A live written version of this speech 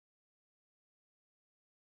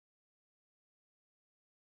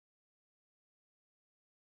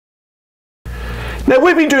Now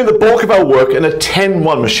we've been doing the bulk of our work in a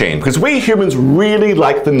 10-1 machine because we humans really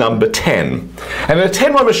like the number 10. And in a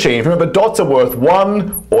 10-1 machine, remember dots are worth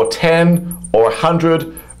 1 or 10 or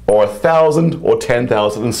 100 or 1,000 or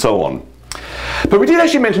 10,000 and so on. But we did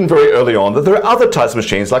actually mention very early on that there are other types of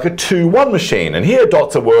machines like a 2-1 machine, and here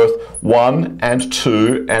dots are worth 1 and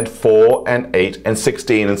 2 and 4 and 8 and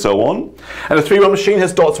 16 and so on. And a 3-1 machine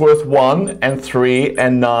has dots worth 1 and 3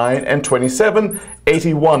 and 9 and 27,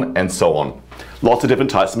 81 and so on. Lots of different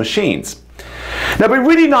types of machines. Now it'd be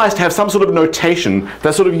really nice to have some sort of notation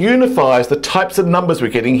that sort of unifies the types of numbers we're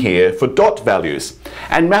getting here for dot values.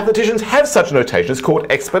 And mathematicians have such a notation. It's called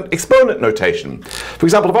exponent notation. For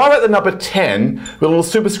example, if I write the number 10 with a little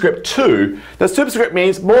superscript 2, that superscript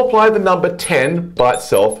means multiply the number 10 by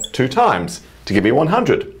itself 2 times to give me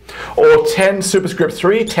 100. Or 10 superscript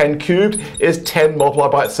 3, 10 cubed, is 10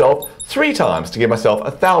 multiplied by itself 3 times to give myself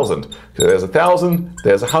 1,000. So there's 1,000,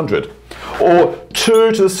 there's 100. Or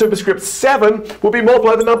 2 to the superscript 7 will be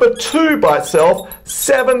multiply the number 2 by itself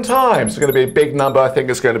 7 times. It's going to be a big number. I think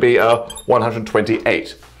it's going to be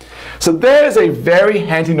 128. So there's a very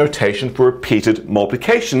handy notation for repeated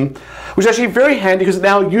multiplication, which is actually very handy because it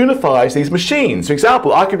now unifies these machines. For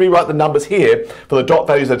example, I could rewrite the numbers here for the dot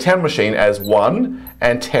values of the 10 machine as 1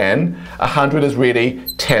 and 10. 100 is really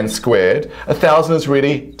 10 squared. 1,000 is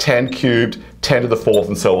really 10 cubed, 10 to the 4th,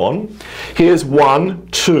 and so on. Here's 1,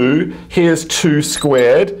 2. Here's 2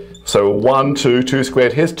 squared. So 1, 2, 2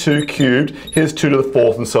 squared, here's 2 cubed, here's 2 to the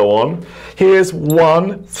 4th, and so on. Here's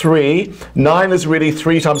 1, 3, 9 is really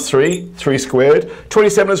 3 times 3, 3 squared.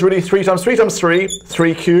 27 is really 3 times 3 times 3,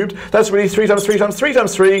 3 cubed. That's really 3 times 3 times 3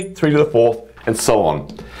 times 3, 3 to the 4th, and so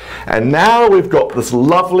on. And now we've got this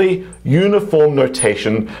lovely uniform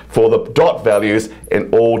notation for the dot values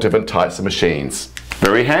in all different types of machines.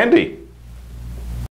 Very handy.